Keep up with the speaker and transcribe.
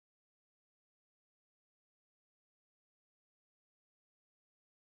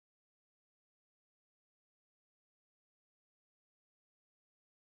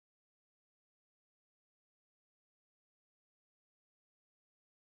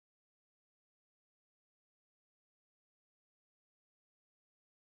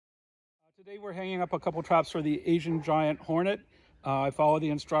Today we're hanging up a couple traps for the Asian Giant Hornet. I follow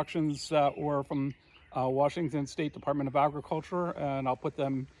the instructions that were from Washington State Department of Agriculture, and I'll put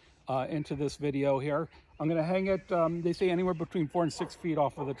them into this video here. I'm going to hang it, they say anywhere between 4 and 6 feet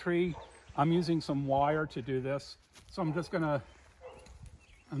off of the tree. I'm using some wire to do this. So I'm going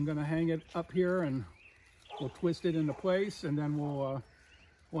to hang it up here, and we'll twist it into place, and then we'll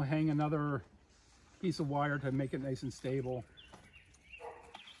hang another piece of wire to make it nice and stable.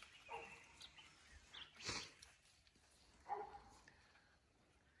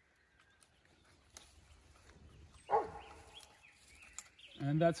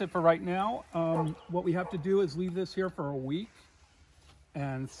 And that's it for right now. What we have to do is leave this here for a week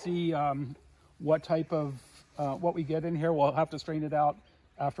and see what type of, what we get in here. We'll have to strain it out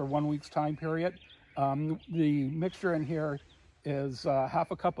after 1 week's time period. The mixture in here is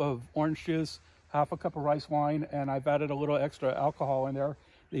half a cup of orange juice, half a cup of rice wine, and I've added a little extra alcohol in there.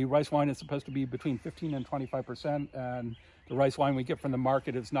 The rice wine is supposed to be between 15 and 25%, and the rice wine we get from the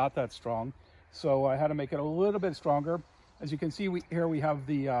market is not that strong. So I had to make it a little bit stronger. As you can see, here we have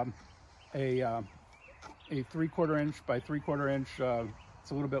the a 3/4 inch by 3/4 inch.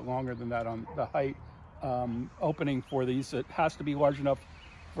 It's a little bit longer than that on the height opening for these. It has to be large enough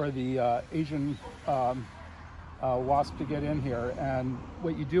for the Asian wasp to get in here. And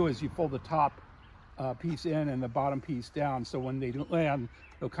what you do is you fold the top piece in and the bottom piece down. So when they land,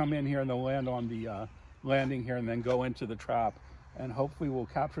 they'll come in here and they'll land on the landing here and then go into the trap. And hopefully we'll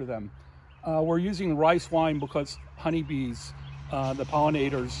capture them. We're using rice wine because honeybees, the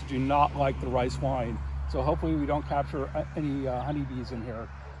pollinators, do not like the rice wine. So hopefully we don't capture any honeybees in here.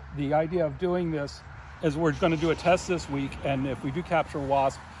 The idea of doing this is we're going to do a test this week, and if we do capture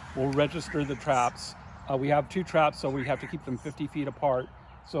wasp, we'll register the traps. We have 2 traps, so we have to keep them 50 feet apart.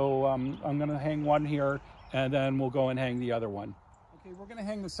 So I'm going to hang one here, and then we'll go and hang the other one. Okay, we're going to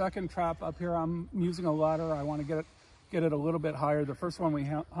hang the second trap up here. I'm using a ladder. I want to get it a little bit higher. The first one we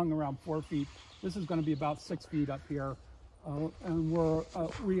hung around 4 feet. This is going to be about 6 feet up here, and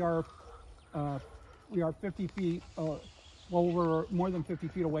we are 50 feet. Well, we're more than 50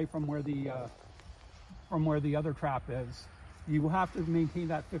 feet away from where the other trap is. You will have to maintain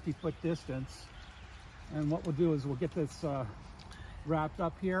that 50-foot distance. And what we'll do is we'll get this wrapped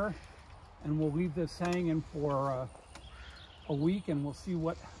up here, and we'll leave this hanging for a week, and we'll see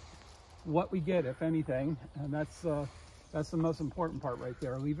what we get, if anything. And that's the most important part right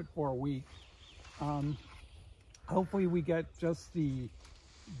there. Leave it for a week. Hopefully we get just the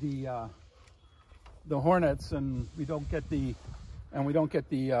hornets, and we don't get the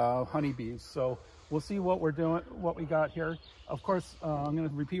honeybees. So we'll see what we're doing, what we got here. Of course, I'm going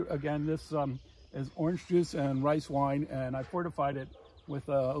to repeat again. This is orange juice and rice wine, and I fortified it with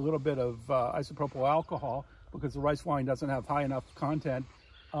a little bit of isopropyl alcohol because the rice wine doesn't have high enough content.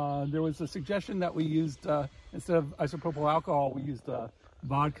 There was a suggestion that we used, instead of isopropyl alcohol, we used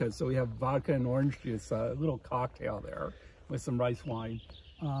vodka. So we have vodka and orange juice, a little cocktail there with some rice wine.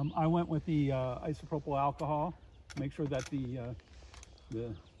 I went with the isopropyl alcohol. Make sure that the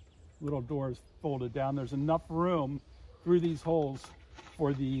little door is folded down. There's enough room through these holes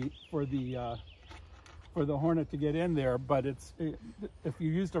for the hornet to get in there. But if you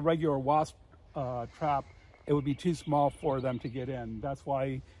used a regular wasp trap, it would be too small for them to get in. That's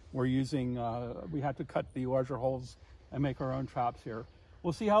why we're using, we had to cut the larger holes and make our own traps here.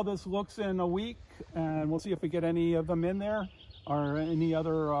 We'll see how this looks in a week, and we'll see if we get any of them in there or any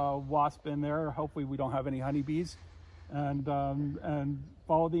other wasp in there. Hopefully we don't have any honeybees. And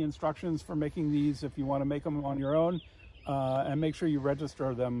follow the instructions for making these if you want to make them on your own. And make sure you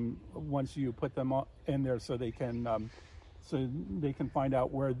register them once you put them in there so they can find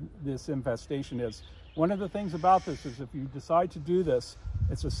out where this infestation is. One of the things about this is if you decide to do this,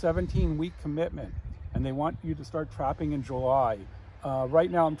 it's a 17-week commitment, and they want you to start trapping in July.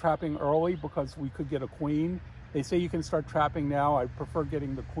 Right now I'm trapping early because we could get a queen. They say you can start trapping now. I prefer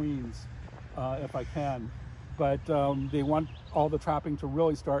getting the queens if I can. But they want all the trapping to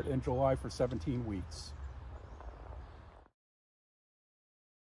really start in July for 17 weeks.